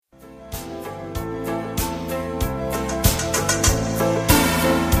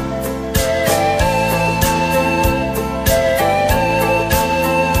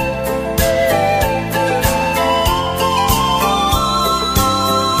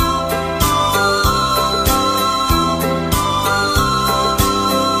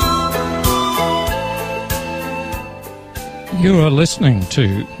You are listening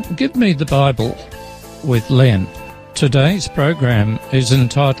to Give Me the Bible with Len. Today's program is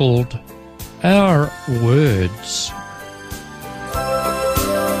entitled Our Words.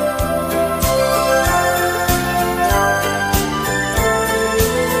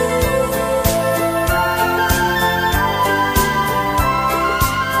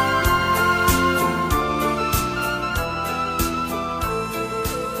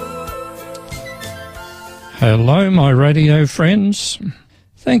 Hello, my radio friends.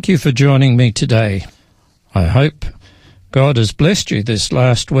 Thank you for joining me today. I hope God has blessed you this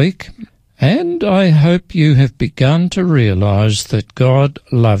last week, and I hope you have begun to realise that God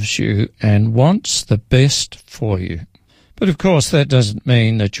loves you and wants the best for you. But of course, that doesn't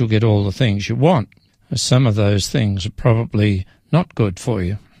mean that you'll get all the things you want, as some of those things are probably not good for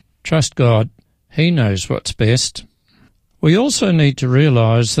you. Trust God. He knows what's best. We also need to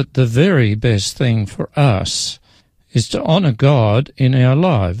realise that the very best thing for us is to honour God in our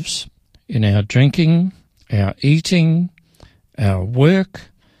lives, in our drinking, our eating, our work,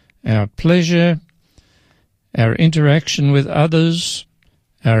 our pleasure, our interaction with others,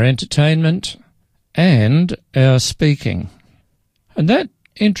 our entertainment, and our speaking. And that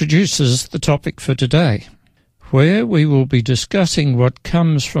introduces the topic for today, where we will be discussing what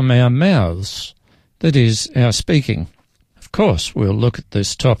comes from our mouths, that is, our speaking. Of course, we'll look at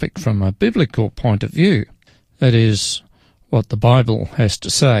this topic from a biblical point of view, that is, what the Bible has to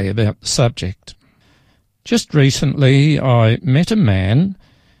say about the subject. Just recently, I met a man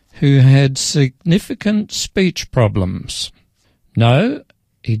who had significant speech problems. No,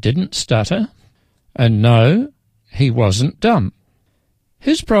 he didn't stutter, and no, he wasn't dumb.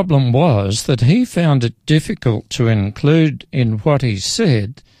 His problem was that he found it difficult to include in what he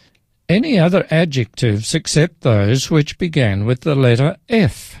said any other adjectives except those which began with the letter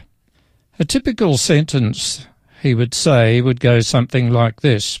F. A typical sentence, he would say, would go something like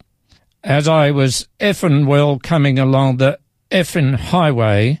this. As I was effin' well coming along the effin'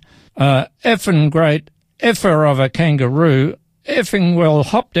 highway, effin' great effer of a kangaroo, effing well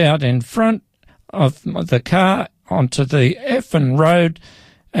hopped out in front of the car onto the effin' road,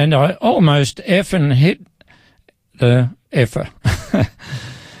 and I almost effin' hit the effer.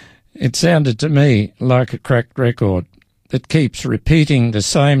 It sounded to me like a cracked record that keeps repeating the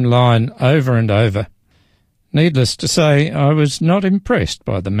same line over and over. Needless to say, I was not impressed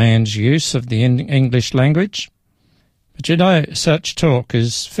by the man's use of the English language. But you know, such talk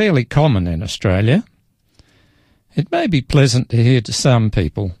is fairly common in Australia. It may be pleasant to hear to some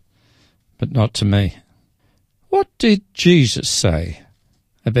people, but not to me. What did Jesus say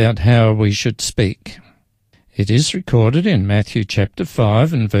about how we should speak? It is recorded in Matthew chapter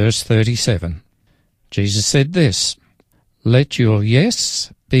 5 and verse 37. Jesus said this, "Let your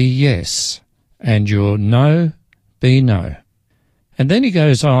yes be yes, and your no be no." And then he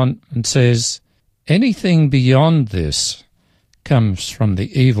goes on and says, "Anything beyond this comes from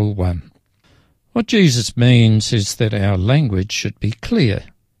the evil one." What Jesus means is that our language should be clear,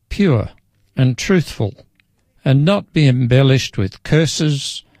 pure, and truthful, and not be embellished with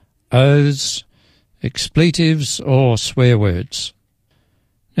curses, oaths, expletives, or swear words.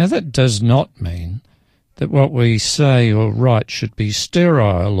 Now that does not mean that what we say or write should be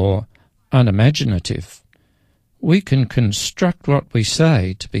sterile or unimaginative. We can construct what we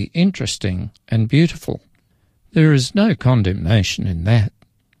say to be interesting and beautiful. There is no condemnation in that.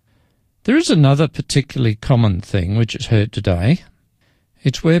 There is another particularly common thing which is heard today.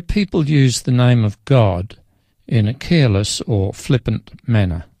 It's where people use the name of God in a careless or flippant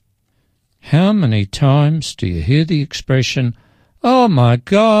manner. How many times do you hear the expression, "Oh my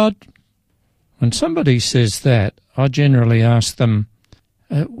God"? When somebody says that, I generally ask them,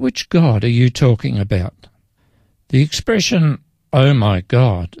 which God are you talking about? The expression, "Oh my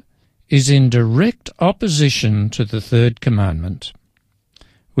God," is in direct opposition to the third commandment,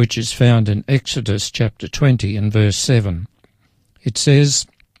 which is found in Exodus chapter 20 and verse 7. It says,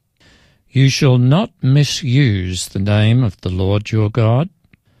 "You shall not misuse the name of the Lord your God,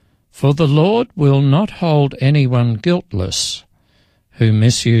 for the Lord will not hold anyone guiltless who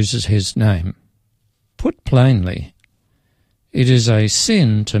misuses his name." Put plainly, it is a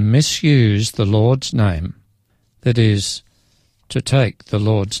sin to misuse the Lord's name, that is, to take the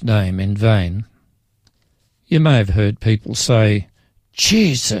Lord's name in vain. You may have heard people say,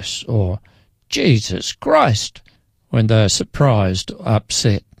 "Jesus" or "Jesus Christ" when they are surprised or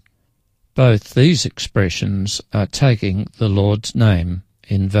upset. Both these expressions are taking the Lord's name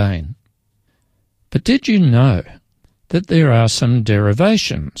in vain. But did you know that there are some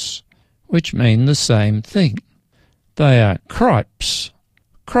derivations which mean the same thing? They are cripes,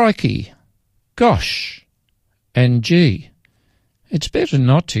 crikey, gosh, and gee. it's better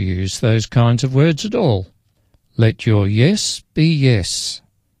not to use those kinds of words at all. Let your yes be yes,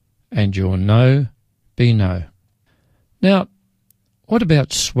 and your no be no. Now, what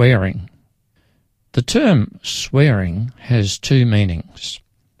about swearing? The term swearing has two meanings.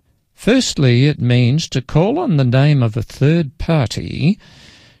 Firstly, it means to call on the name of a third party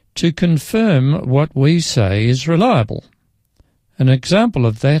to confirm what we say is reliable. An example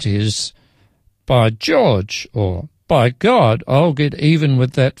of that is, "By George," or "By God, I'll get even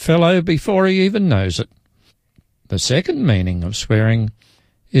with that fellow before he even knows it." The second meaning of swearing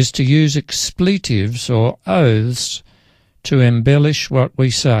is to use expletives or oaths to embellish what we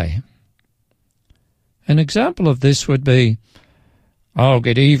say. An example of this would be, "I'll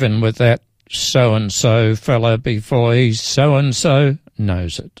get even with that so-and-so fellow before he so-and-so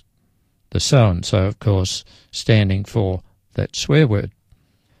knows it." The so-and-so, of course, standing for that swear word.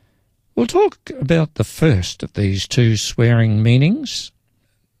 We'll talk about the first of these two swearing meanings,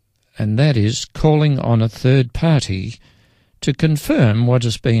 and that is calling on a third party to confirm what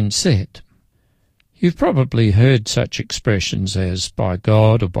has been said. You've probably heard such expressions as "by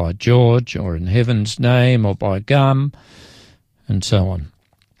God," or "by George," or "in heaven's name," or "by gum," and so on.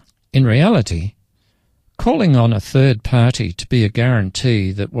 In reality, calling on a third party to be a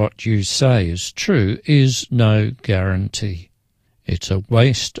guarantee that what you say is true is no guarantee. It's a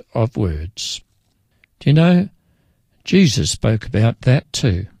waste of words. Do you know, Jesus spoke about that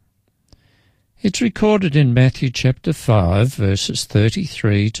too. It's recorded in Matthew chapter 5, verses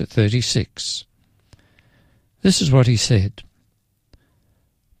 33 to 36. This is what he said.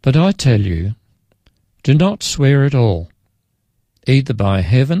 "But I tell you, do not swear at all, either by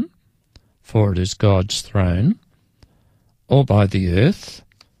heaven, for it is God's throne, or by the earth,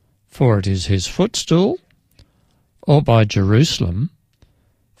 for it is his footstool, or by Jerusalem,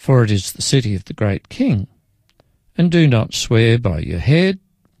 for it is the city of the great King. And do not swear by your head,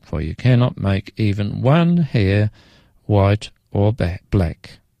 for you cannot make even one hair white or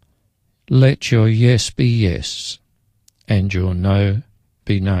black. Let your yes be yes, and your no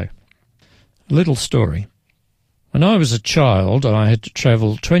be no." A little story. When I was a child, I had to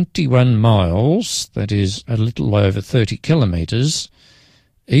travel 21 miles, that is a little over 30 kilometres,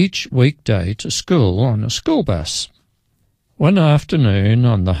 each weekday to school on a school bus. One afternoon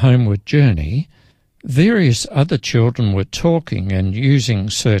on the homeward journey, various other children were talking and using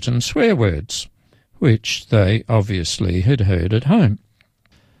certain swear words, which they obviously had heard at home.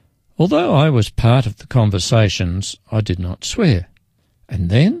 Although I was part of the conversations, I did not swear. And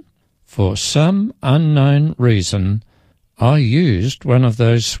then, for some unknown reason, I used one of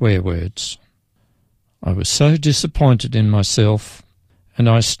those swear words. I was so disappointed in myself, and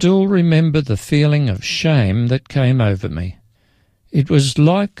I still remember the feeling of shame that came over me. It was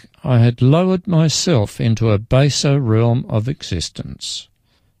like I had lowered myself into a baser realm of existence.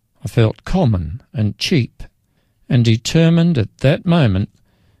 I felt common and cheap, and determined at that moment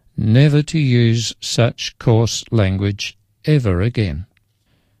never to use such coarse language ever again.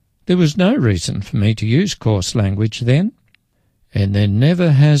 There was no reason for me to use coarse language then, and there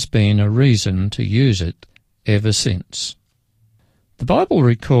never has been a reason to use it ever since. The Bible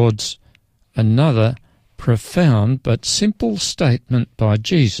records another profound but simple statement by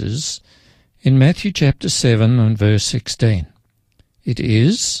Jesus in Matthew chapter 7 and verse 16. It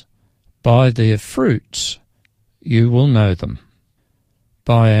is, "By their fruits you will know them."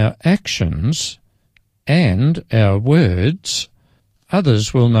 By our actions and our words,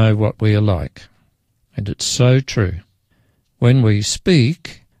 others will know what we are like. And it's so true. When we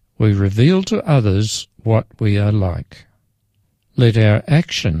speak, we reveal to others what we are like. Let our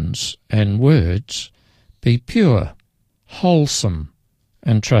actions and words be pure, wholesome,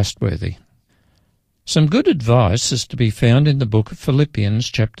 and trustworthy. Some good advice is to be found in the book of Philippians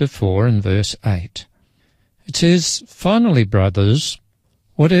chapter 4 and verse 8. It says, "Finally, brothers,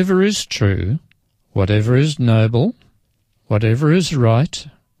 whatever is true, whatever is noble, whatever is right,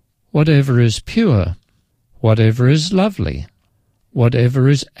 whatever is pure, whatever is lovely, whatever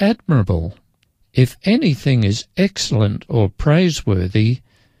is admirable, if anything is excellent or praiseworthy,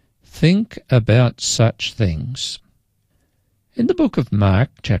 think about such things." In the book of Mark,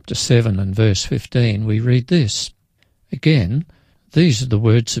 chapter 7 and verse 15, we read this. Again, these are the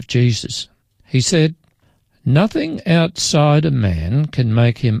words of Jesus. He said, "Nothing outside a man can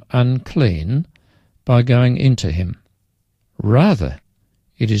make him unclean by going into him. Rather,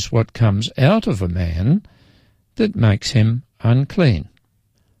 it is what comes out of a man that makes him unclean."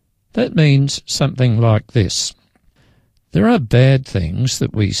 That means something like this. There are bad things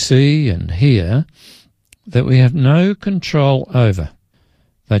that we see and hear that we have no control over.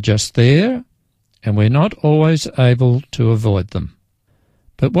 They're just there, and we're not always able to avoid them.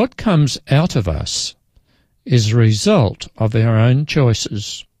 But what comes out of us is a result of our own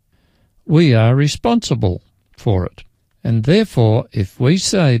choices. We are responsible for it. And therefore, if we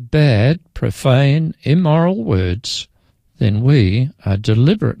say bad, profane, immoral words, then we are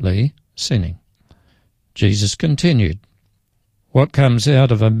deliberately sinning. Jesus continued, "What comes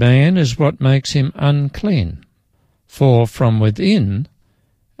out of a man is what makes him unclean. For from within,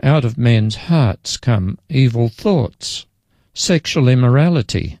 out of men's hearts come evil thoughts, sexual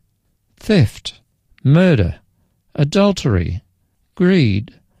immorality, theft, murder, adultery,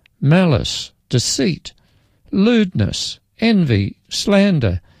 greed, malice, deceit, lewdness, envy,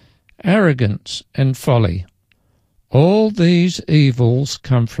 slander, arrogance, and folly. All these evils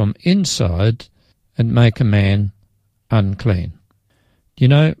come from inside and make a man unclean." You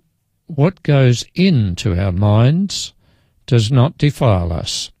know, what goes into our minds does not defile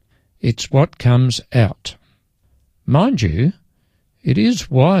us. It's what comes out. Mind you, it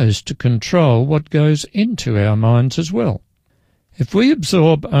is wise to control what goes into our minds as well. If we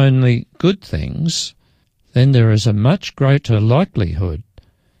absorb only good things, then there is a much greater likelihood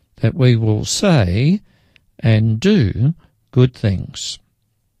that we will say and do good things.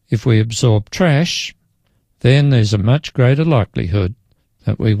 If we absorb trash, then there's a much greater likelihood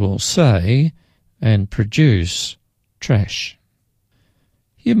that we will say and produce trash.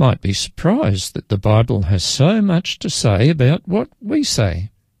 You might be surprised that the Bible has so much to say about what we say.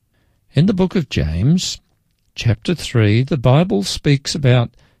 In the book of James, chapter 3, the Bible speaks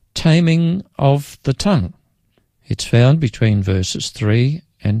about taming of the tongue. It's found between verses 3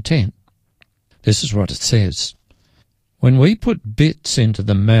 and 10. This is what it says. "When we put bits into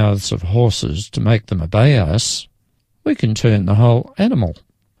the mouths of horses to make them obey us, we can turn the whole animal.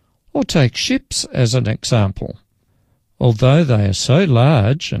 Or take ships as an example. Although they are so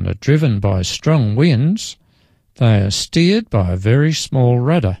large and are driven by strong winds, they are steered by a very small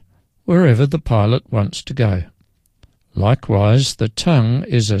rudder wherever the pilot wants to go. Likewise, the tongue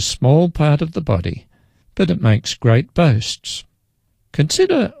is a small part of the body, but it makes great boasts.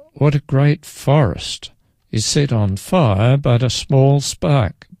 Consider what a great forest is set on fire by but a small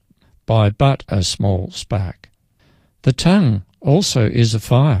spark. The tongue also is a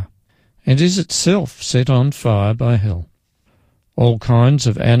fire, and is itself set on fire by hell. All kinds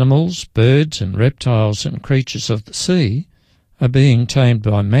of animals, birds and reptiles and creatures of the sea are being tamed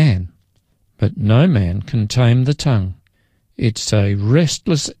by man, but no man can tame the tongue. It's a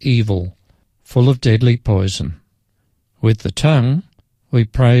restless evil, full of deadly poison. With the tongue we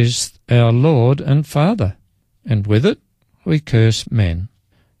praise our Lord and Father, and with it we curse men,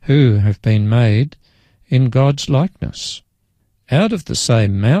 who have been made in God's likeness. Out of the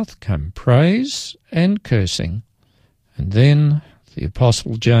same mouth come praise and cursing." And then the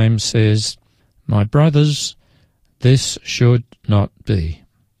Apostle James says, "My brothers, this should not be."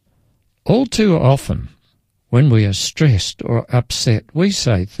 All too often, when we are stressed or upset, we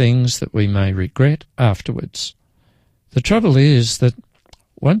say things that we may regret afterwards. The trouble is that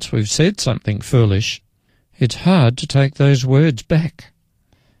once we've said something foolish, it's hard to take those words back.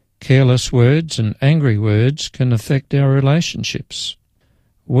 Careless words and angry words can affect our relationships.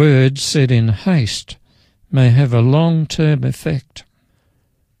 Words said in haste may have a long-term effect.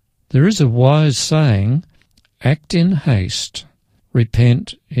 There is a wise saying, "Act in haste,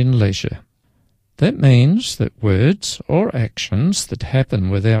 repent in leisure." That means that words or actions that happen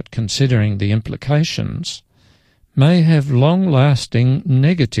without considering the implications may have long-lasting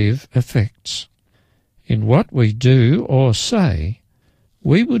negative effects. In what we do or say,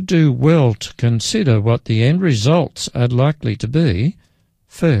 we would do well to consider what the end results are likely to be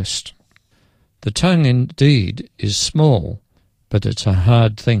first. The tongue indeed is small, but it's a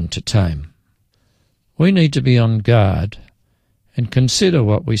hard thing to tame. We need to be on guard and consider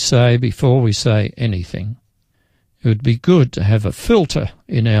what we say before we say anything. It would be good to have a filter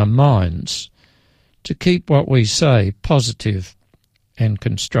in our minds to keep what we say positive and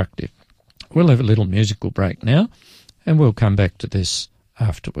constructive. We'll have a little musical break now, and we'll come back to this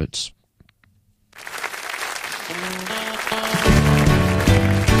afterwards.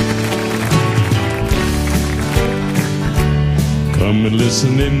 Come and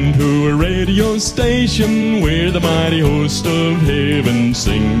listen in to a radio station where the mighty host of heaven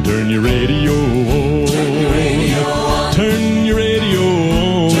sing. Turn your radio on. Turn your radio on. Turn your radio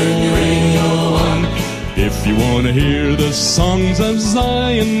on. Turn your radio on. If you want to hear the songs of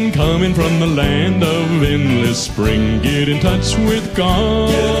Zion coming from the land of endless spring, get in touch with God.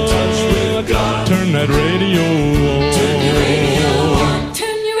 Get in touch with God. Turn that radio on. Turn your radio on.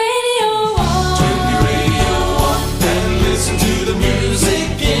 Turn your radio on. Turn your radio on and listen to the music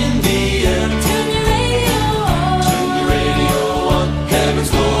in the air. Turn your radio on. Turn your radio on.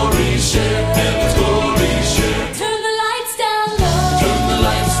 Heaven's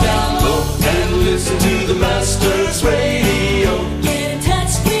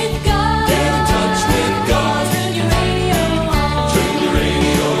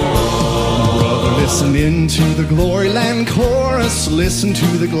us listen to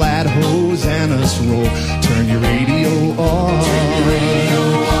the glad hosannas roll. Turn your radio on.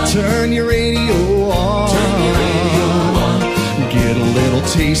 Turn your radio on. Get a little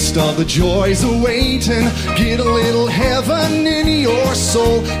taste of the joys awaiting. Get a little heaven in your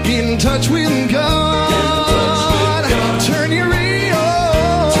soul. Get in touch with God. Turn your radio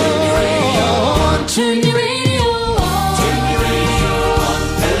on. Turn your radio on. Turn your radio on.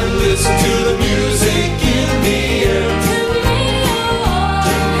 And listen to the music in the air. Turn your radio on.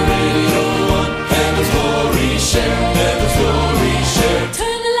 Turn your radio on. Heaven's glory share. Heaven's glory share.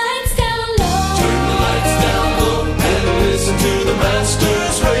 Turn the lights down low. Turn the lights down low. And listen to the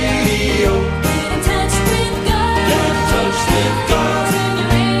Master's radio. Get in touch with God. Get in touch with God. Turn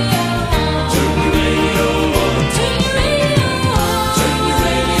your radio on. Turn your radio on. Turn your radio on. Turn your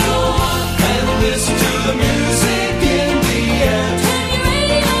radio on. And listen to the music in the air. Turn your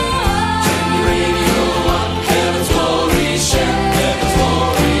radio on. Turn your radio on. Heaven's glory share. Heaven's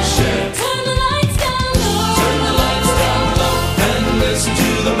glory share. Turn the lights down low. Turn the lights down low. And listen to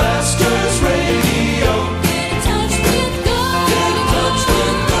the Master's radio. Get in touch with God. Get in touch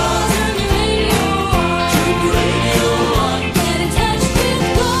with God. Turn your radio on. Turn your radio on. Get in touch with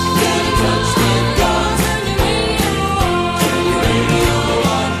God. Get in touch with God. Turn your radio on. Turn your radio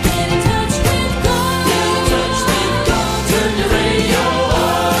on. Get in touch with God. Get in touch with God. Turn your radio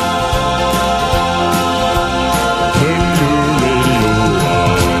on. Turn your radio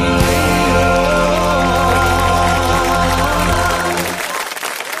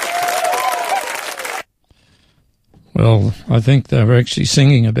Well, I think they were actually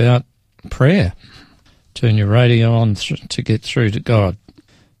singing about prayer. Turn your radio on to get through to God.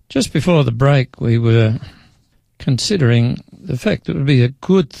 Just before the break, we were considering the fact that it would be a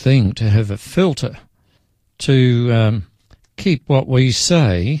good thing to have a filter to keep what we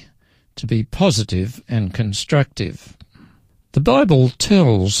say to be positive and constructive. The Bible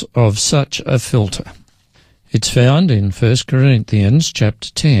tells of such a filter. It's found in 1 Corinthians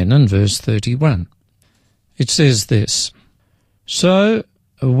chapter 10 and verse 31. It says this, "So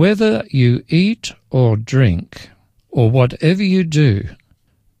whether you eat or drink, or whatever you do,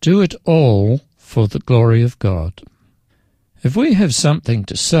 do it all for the glory of God." If we have something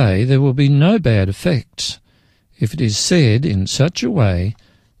to say, there will be no bad effects if it is said in such a way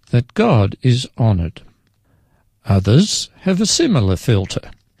that God is honoured. Others have a similar filter.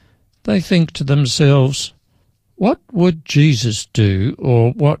 They think to themselves, what would Jesus do,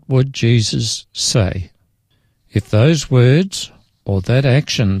 or what would Jesus say? If those words or that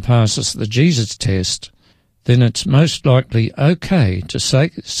action passes the Jesus test, then it's most likely okay to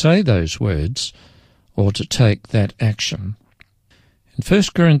say those words or to take that action. In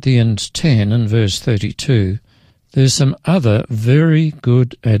 1 Corinthians 10 and verse 32, there's some other very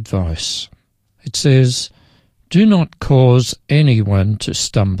good advice. It says, "Do not cause anyone to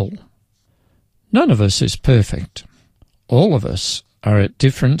stumble." None of us is perfect. All of us are at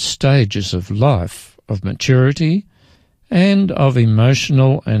different stages of life, of maturity, and of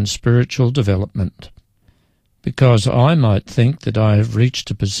emotional and spiritual development. Because I might think that I have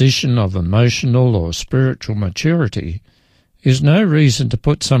reached a position of emotional or spiritual maturity is no reason to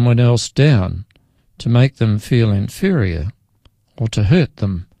put someone else down, to make them feel inferior, or to hurt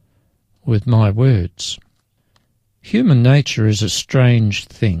them with my words. Human nature is a strange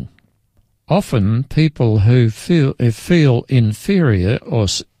thing. Often people who feel inferior or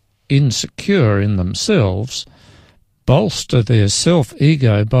insecure in themselves bolster their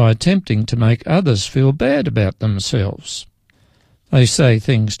self-ego by attempting to make others feel bad about themselves. They say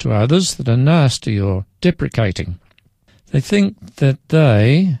things to others that are nasty or deprecating. They think that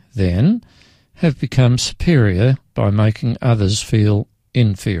they, then, have become superior by making others feel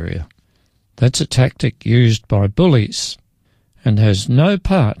inferior. That's a tactic used by bullies and has no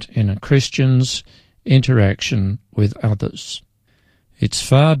part in a Christian's interaction with others. It's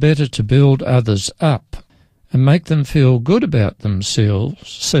far better to build others up and make them feel good about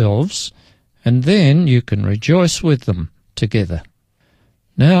themselves, and then you can rejoice with them together.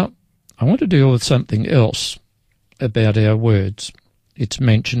 Now, I want to deal with something else about our words. It's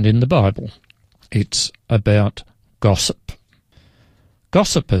mentioned in the Bible. It's about gossip.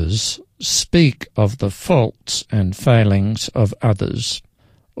 Gossipers speak of the faults and failings of others,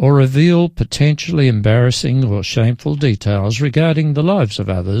 or reveal potentially embarrassing or shameful details regarding the lives of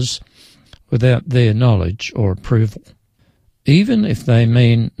others without their knowledge or approval. Even if they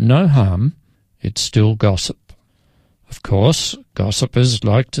mean no harm, it's still gossip. Of course, gossipers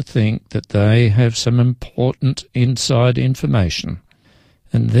like to think that they have some important inside information,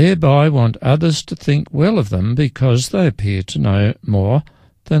 and thereby want others to think well of them because they appear to know more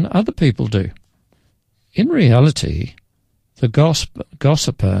than other people do. In reality, The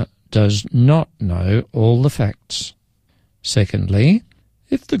gossiper does not know all the facts. Secondly,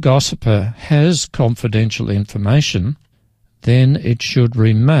 if the gossiper has confidential information, then it should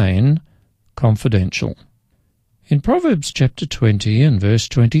remain confidential. In Proverbs chapter 20 and verse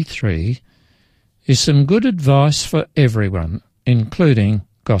 23 is some good advice for everyone, including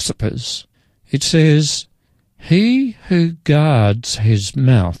gossipers. It says, "He who guards his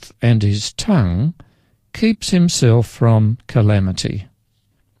mouth and his tongue keeps himself from calamity."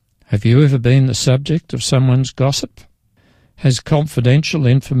 Have you ever been the subject of someone's gossip? Has confidential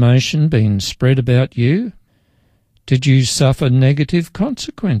information been spread about you? Did you suffer negative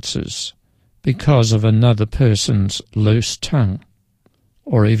consequences because of another person's loose tongue?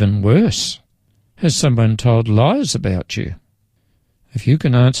 Or even worse, has someone told lies about you? If you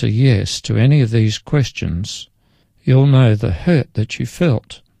can answer yes to any of these questions, you'll know the hurt that you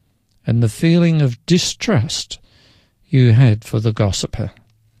felt and the feeling of distrust you had for the gossiper.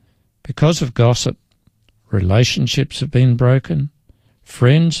 Because of gossip, relationships have been broken,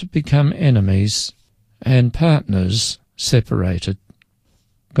 friends have become enemies, and partners separated.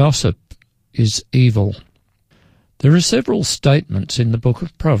 Gossip is evil. There are several statements in the book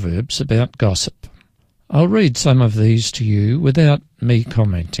of Proverbs about gossip. I'll read some of these to you without me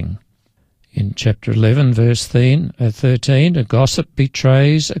commenting. In chapter 11, verse 13, a gossip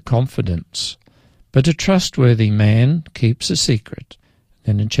betrays a confidence, but a trustworthy man keeps a secret.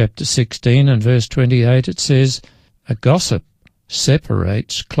 Then in chapter 16 and verse 28 it says, a gossip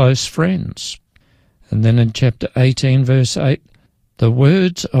separates close friends. And then in chapter 18, verse 8, the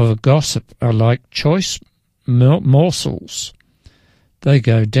words of a gossip are like choice morsels. They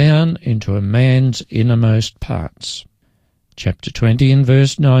go down into a man's innermost parts. Chapter 20 and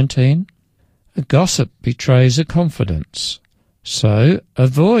verse 19, a gossip betrays a confidence. So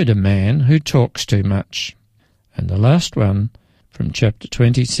avoid a man who talks too much. And the last one, from chapter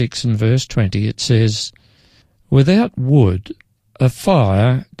 26 and verse 20, it says, without wood a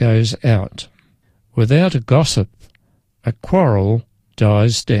fire goes out. Without a gossip a quarrel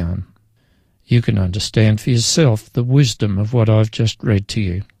dies down. You can understand for yourself the wisdom of what I've just read to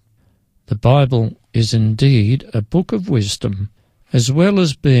you. The Bible is indeed a book of wisdom, as well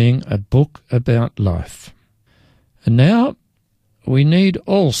as being a book about life. And now we need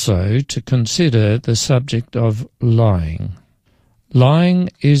also to consider the subject of lying. Lying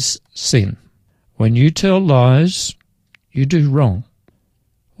is sin. When you tell lies, you do wrong.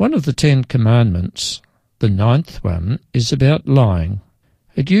 One of the 10 Commandments, the 9th one, is about lying.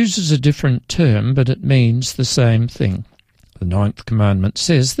 It uses a different term, but it means the same thing. The 9th Commandment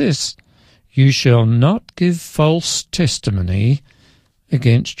says this, you shall not give false testimony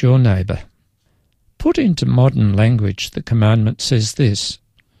against your neighbour. Put into modern language, the commandment says this,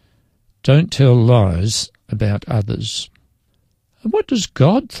 don't tell lies about others. And what does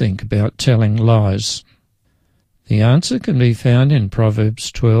God think about telling lies? The answer can be found in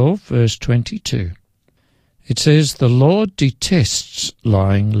Proverbs 12, verse 22. It says, the Lord detests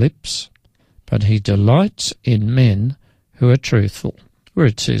lying lips, but he delights in men who are truthful. Where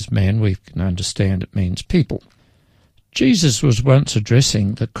it says men, we can understand it means people. Jesus was once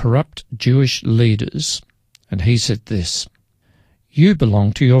addressing the corrupt Jewish leaders, and he said this, you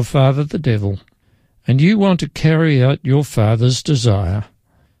belong to your father the devil, and you want to carry out your father's desire.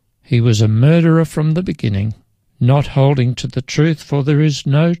 He was a murderer from the beginning, not holding to the truth, for there is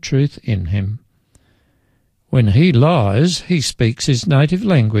no truth in him. When he lies, he speaks his native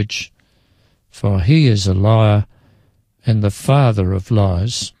language, for he is a liar and the father of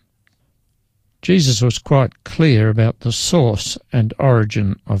lies. Jesus was quite clear about the source and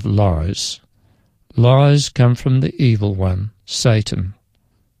origin of lies. Lies come from the evil one, Satan.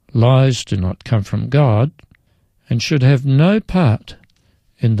 Lies do not come from God and should have no part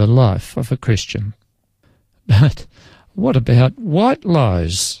in the life of a Christian. But what about white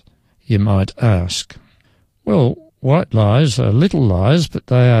lies, you might ask? Well, white lies are little lies, but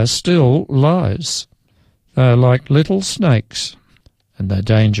they are still lies. They are like little snakes, and they're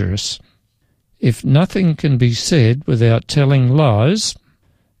dangerous. If nothing can be said without telling lies,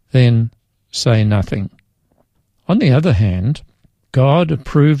 then say nothing. On the other hand, God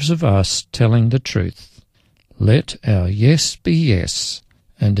approves of us telling the truth. Let our yes be yes,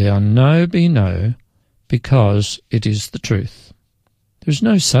 and our no be no, because it is the truth. There is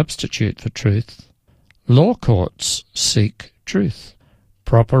no substitute for truth. Law courts seek truth.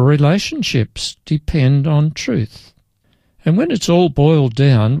 Proper relationships depend on truth. And when it's all boiled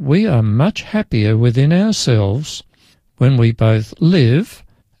down, we are much happier within ourselves when we both live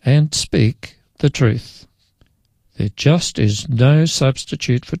and speak the truth. There just is no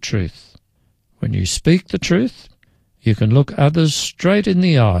substitute for truth. When you speak the truth, You can look others straight in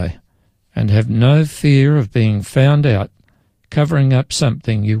the eye and have no fear of being found out covering up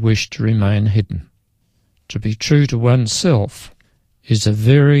something you wish to remain hidden. To be true to oneself is a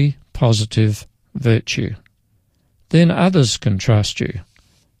very positive virtue. Then others can trust you,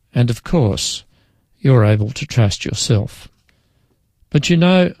 and of course, you're able to trust yourself. But you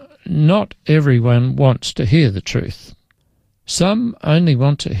know, not everyone wants to hear the truth. Some only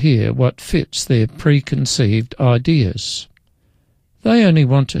want to hear what fits their preconceived ideas. They only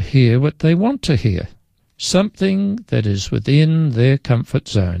want to hear what they want to hear, something that is within their comfort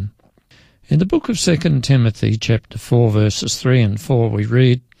zone. In the book of 2 Timothy chapter 4 verses 3 and 4 we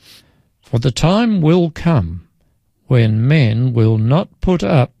read, "For the time will come when men will not put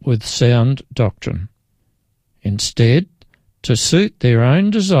up with sound doctrine. Instead, to suit their own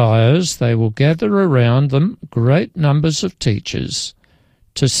desires, they will gather around them great numbers of teachers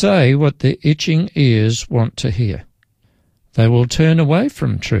to say what their itching ears want to hear. They will turn away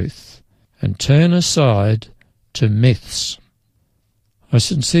from truth and turn aside to myths." I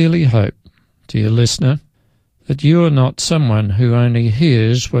sincerely hope, dear listener, that you are not someone who only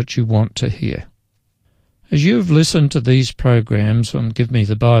hears what you want to hear. As you have listened to these programs on Give Me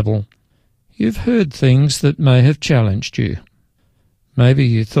the Bible, you've heard things that may have challenged you. Maybe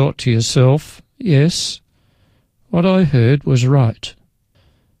you thought to yourself, yes, what I heard was right.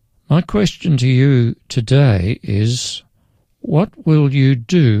 My question to you today is, what will you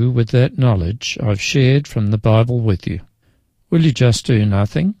do with that knowledge I've shared from the Bible with you? Will you just do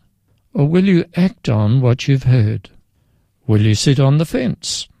nothing? Or will you act on what you've heard? Will you sit on the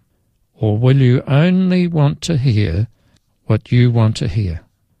fence? Or will you only want to hear what you want to hear?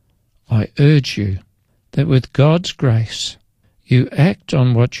 I urge you that with God's grace, you act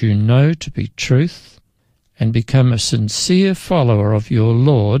on what you know to be truth and become a sincere follower of your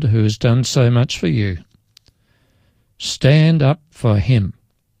Lord who has done so much for you. Stand up for Him.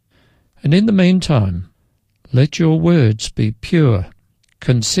 And in the meantime, let your words be pure,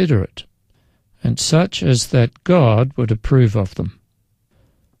 considerate, and such as that God would approve of them.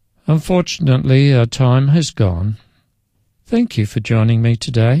 Unfortunately, our time has gone. Thank you for joining me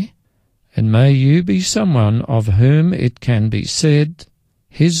today, and may you be someone of whom it can be said,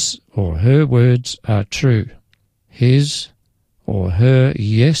 his or her words are true. His or her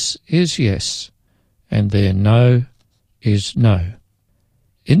yes is yes, and their no is no.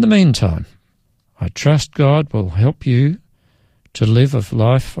 In the meantime, I trust God will help you to live a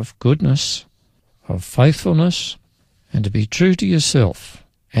life of goodness, of faithfulness, and to be true to yourself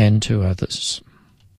and to others.